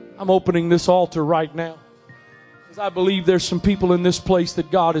 I'm opening this altar right now, because I believe there's some people in this place that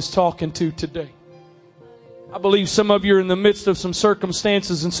God is talking to today. I believe some of you are in the midst of some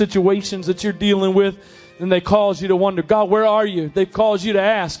circumstances and situations that you're dealing with, and they cause you to wonder, God, where are you? They've caused you to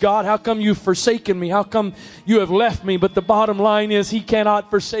ask, God, how come you've forsaken me? How come you have left me? But the bottom line is He cannot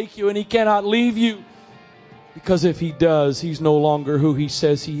forsake you and He cannot leave you, because if He does, He's no longer who He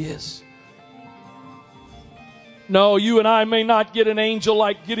says He is. No, you and I may not get an angel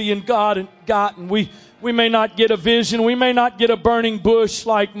like Gideon got, and we may not get a vision. We may not get a burning bush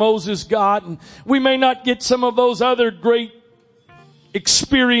like Moses got, and we may not get some of those other great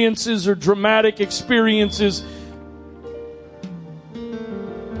experiences or dramatic experiences.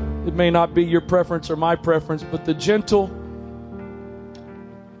 It may not be your preference or my preference, but the gentle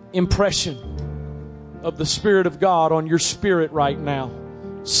impression of the Spirit of God on your spirit right now,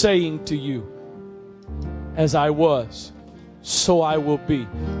 saying to you, as I was, so I will be,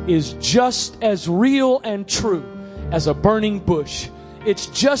 is just as real and true as a burning bush. It's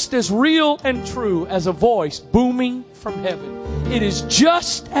just as real and true as a voice booming from heaven. It is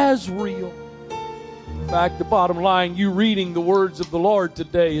just as real. In fact, the bottom line, you reading the words of the Lord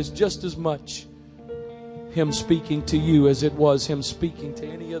today is just as much Him speaking to you as it was Him speaking to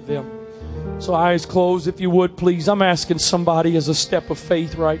any of them. So eyes closed, if you would, please. I'm asking somebody as a step of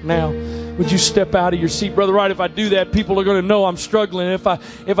faith right now. Would you step out of your seat? Brother Wright, if I do that, people are going to know I'm struggling. If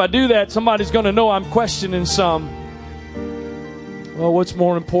I do that, somebody's going to know I'm questioning some. Well, what's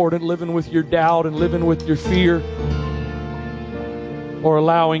more important, living with your doubt and living with your fear, or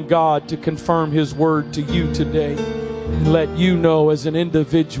allowing God to confirm His word to you today and let you know as an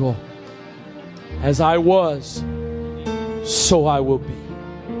individual, as I was, so I will be.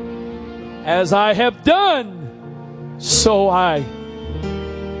 As I have done, so I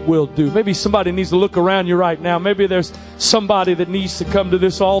will do. Maybe somebody needs to look around you right now. Maybe there's somebody that needs to come to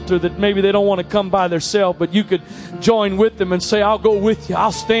this altar that maybe they don't want to come by themselves, but you could join with them and say, I'll go with you.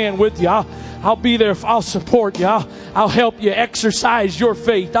 I'll stand with you. I'll be there. I'll support you. I'll help you exercise your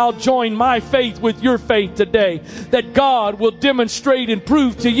faith. I'll join my faith with your faith today, that God will demonstrate and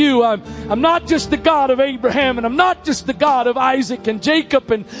prove to you I'm not just the God of Abraham, and I'm not just the God of Isaac and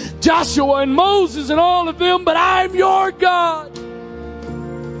Jacob and Joshua and Moses and all of them, but I'm your God.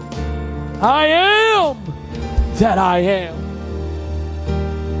 I am that I am.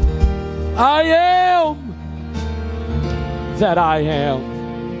 I am that I am.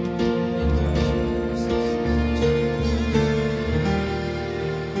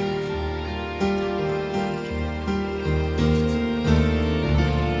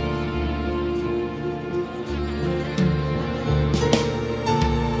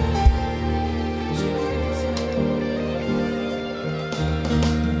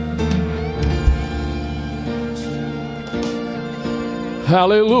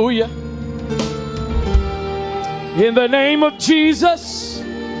 Hallelujah. In the name of Jesus.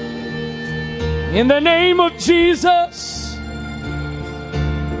 In the name of Jesus.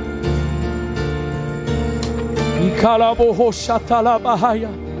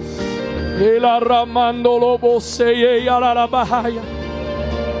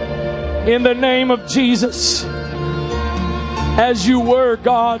 In the name of Jesus. As you were,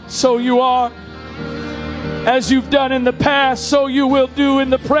 God, so you are. As you've done in the past, so you will do in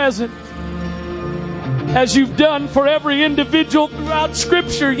the present. As you've done for every individual throughout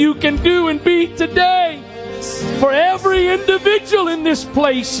Scripture, you can do and be today for every individual in this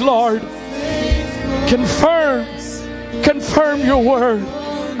place, Lord. Confirm your word.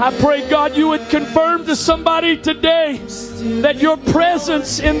 I pray, God, you would confirm to somebody today that your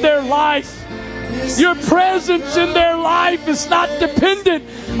presence in their life, your presence in their life is not dependent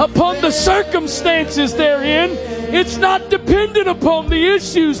upon the circumstances they're in. It's not dependent upon the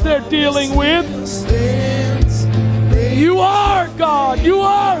issues they're dealing with. You are God. You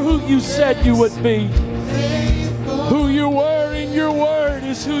are who you said you would be. Who you were in your word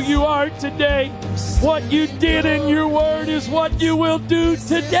is who you are today. What you did in your word is what you will do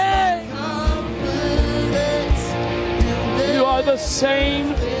today. You are the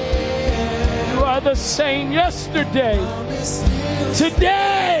same. You are the same yesterday,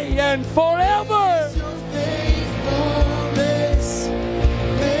 today, and forever.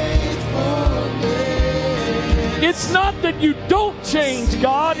 It's not that you don't change,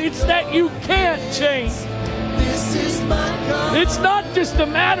 God. It's that you can't change. It's not just a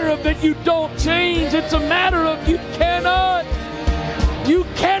matter of that you don't change. It's a matter of you cannot. You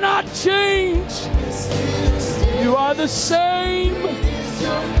cannot change. You are the same.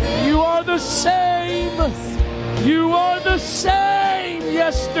 You are the same. You are the same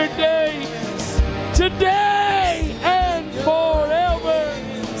yesterday, today, and forever.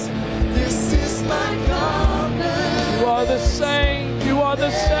 You are the same. You are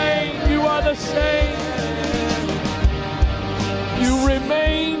the same. You are the same. You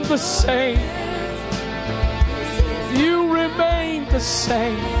remain the same. You remain the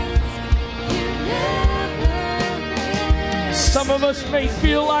same. Some of us may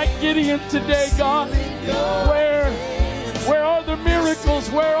feel like Gideon today, God. Where are the miracles?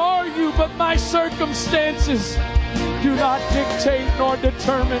 Where are you? But my circumstances do not dictate nor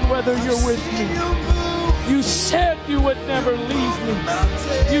determine whether you're with me. You said you would never leave me.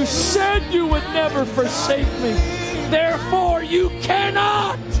 You said you would never forsake me. Therefore, you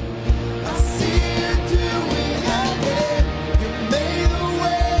cannot.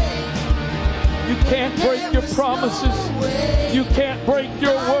 You can't break your promises. You can't break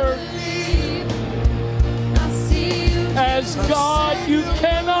your word. As God, you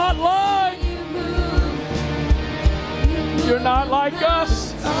cannot lie. You're not like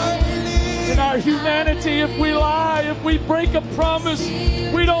us. In our humanity, if we lie, if we break a promise,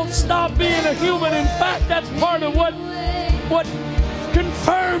 we don't stop being a human. In fact, that's part of what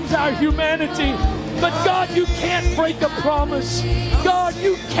confirms our humanity. But God, you can't break a promise. God,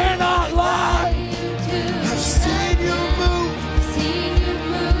 you cannot lie. I've seen you move.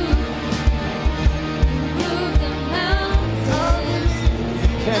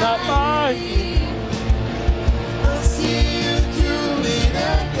 You cannot lie.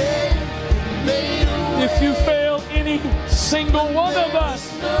 If you fail any single one of us,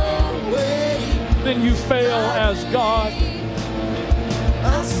 then you fail as God.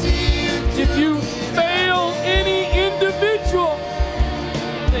 If you fail any individual,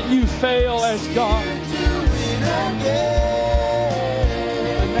 then you fail as God.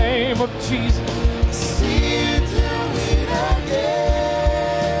 Jesus. See you do it again.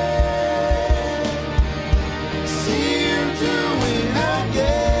 See you do it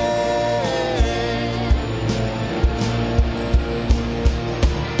again.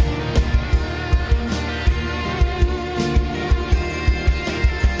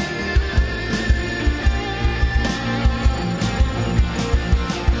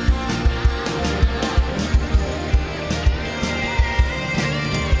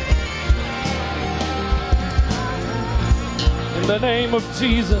 In the name of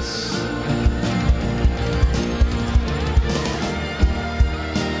Jesus.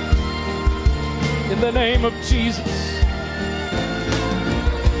 In the name of Jesus.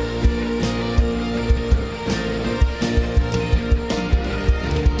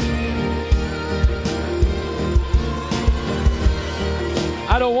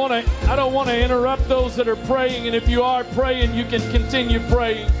 I don't want to interrupt those that are praying, and if you are praying, you can continue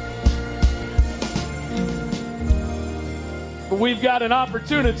praying. But we've got an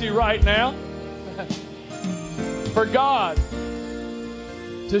opportunity right now for God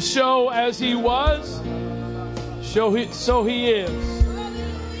to show as He was, so He is.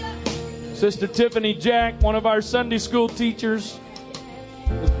 Sister Tiffany Jack, one of our Sunday school teachers,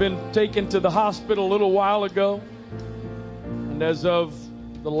 has been taken to the hospital a little while ago, and as of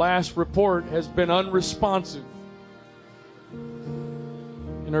the last report, has been unresponsive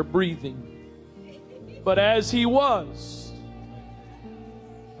in her breathing. But as He was,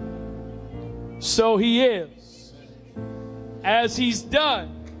 so He is. As He's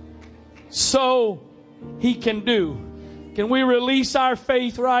done, so He can do. Can we release our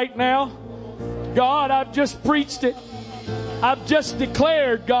faith right now? God, I've just preached it. I've just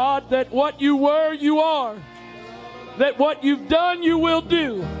declared, God, that what You were, You are. That what You've done, You will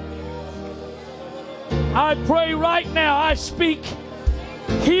do. I pray right now, I speak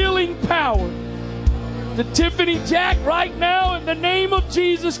healing power to Tiffany Jack right now in the name of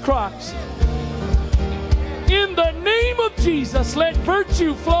Jesus Christ. In the name of Jesus, let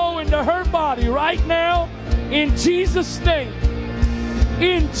virtue flow into her body right now in Jesus' name.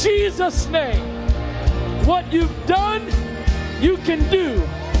 In Jesus' name. What You've done, You can do.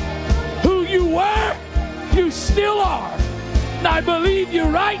 Who You were, You still are. And I believe You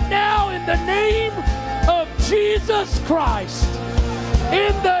right now in the name of Jesus Christ.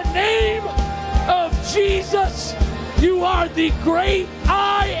 In the name of Jesus, You are the great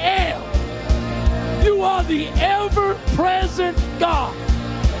I Am. You are the ever-present God.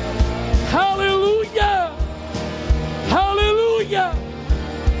 Hallelujah. Hallelujah.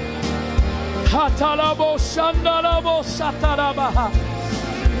 Hatalabo shandarabo satarabaha.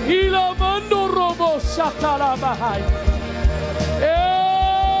 Ilamando robo satarabahai.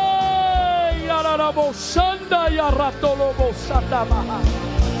 Yararabo shanda yaratolobo satabaha.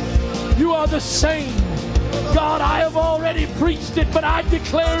 You are the same. God, I have already preached it, but I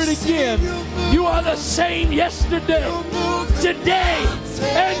declare it again. You are the same yesterday, today,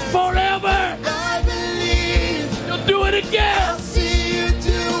 and forever. You'll do it again.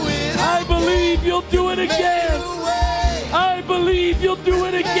 I believe You'll do it again. I believe You'll do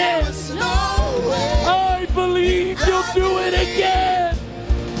it again. I believe You'll do it again.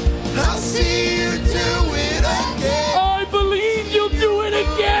 I'll see You do it again. I believe You'll do it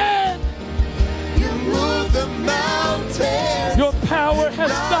again. Move the mountains. Your power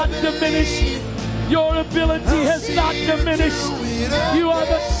has not diminished. Your ability has not diminished. You are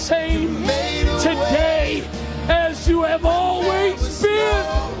the same today as You have always been.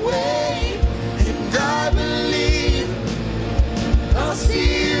 And I believe I'll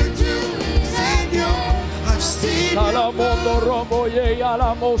see You do it. I've seen You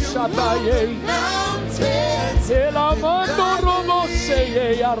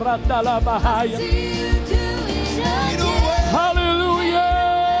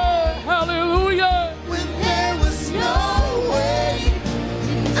Hallelujah. Hallelujah. when there was no way.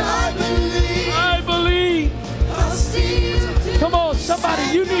 And I believe I'll see You do. Come on, somebody,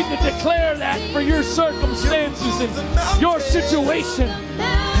 you need to declare that for your circumstances and your situation.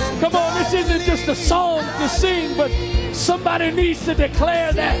 Come on, this isn't just a song to sing, but somebody needs to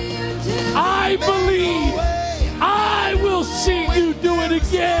declare that. I believe I will see You do it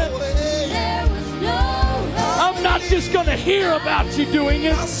again. I'm not just going to hear about You doing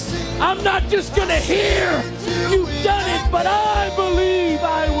it. I'm not just going to hear You've done it, but I believe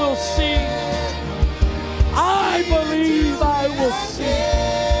I will see. I believe I will see.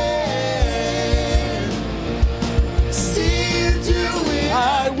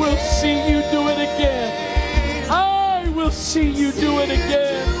 I will see You do it again. I will see You do it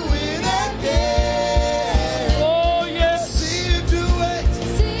again. Oh, yes. See You do it.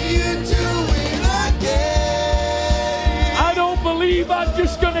 See You do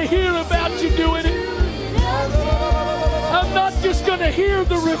hear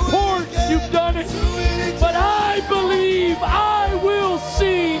the report you've done it, but I believe I will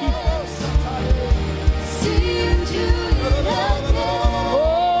see. Oh,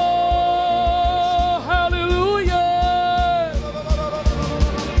 hallelujah.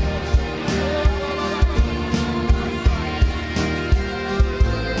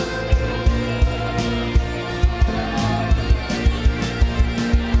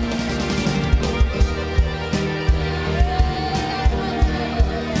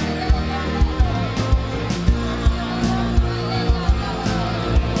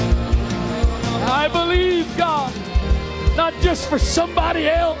 I believe, God, not just for somebody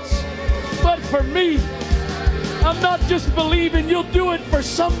else, but for me. I'm not just believing you'll do it for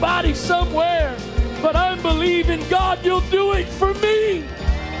somebody somewhere, but I'm believing, God, you'll do it for me.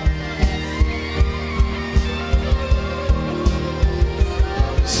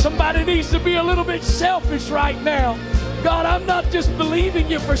 Somebody needs to be a little bit selfish right now. God, I'm not just believing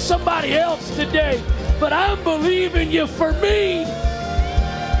you for somebody else today, but I'm believing you for me.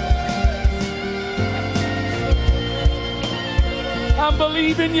 I'm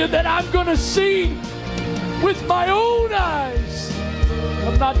believing you that I'm going to see with my own eyes.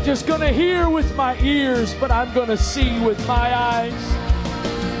 I'm not just going to hear with my ears, but I'm going to see with my eyes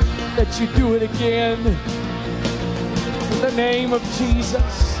that you do it again. In the name of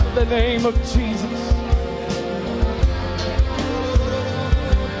Jesus. In the name of Jesus.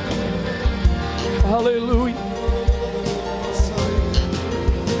 Hallelujah.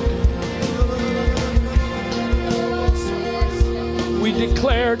 We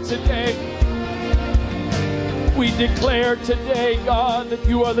declare today, God, that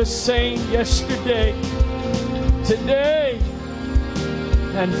you are the same yesterday, today,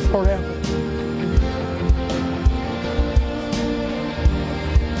 and forever.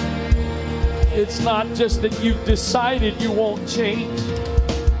 It's not just that you've decided you won't change.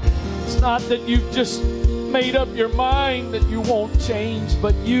 It's not that you've just made up your mind that you won't change,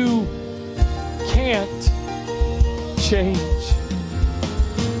 but you can't change.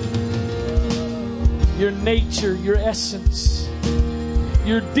 Your nature, your essence,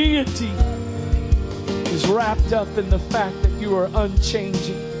 your deity is wrapped up in the fact that you are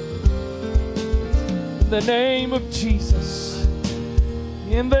unchanging. In the name of Jesus.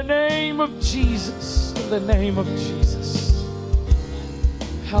 In the name of Jesus. In the name of Jesus.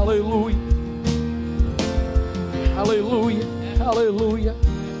 Hallelujah. Hallelujah. Hallelujah.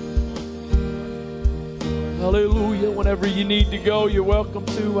 Hallelujah. Whenever you need to go, you're welcome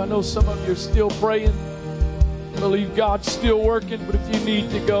to. I know some of you are still praying. I believe God's still working, but if you need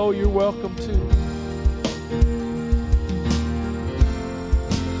to go, you're welcome to.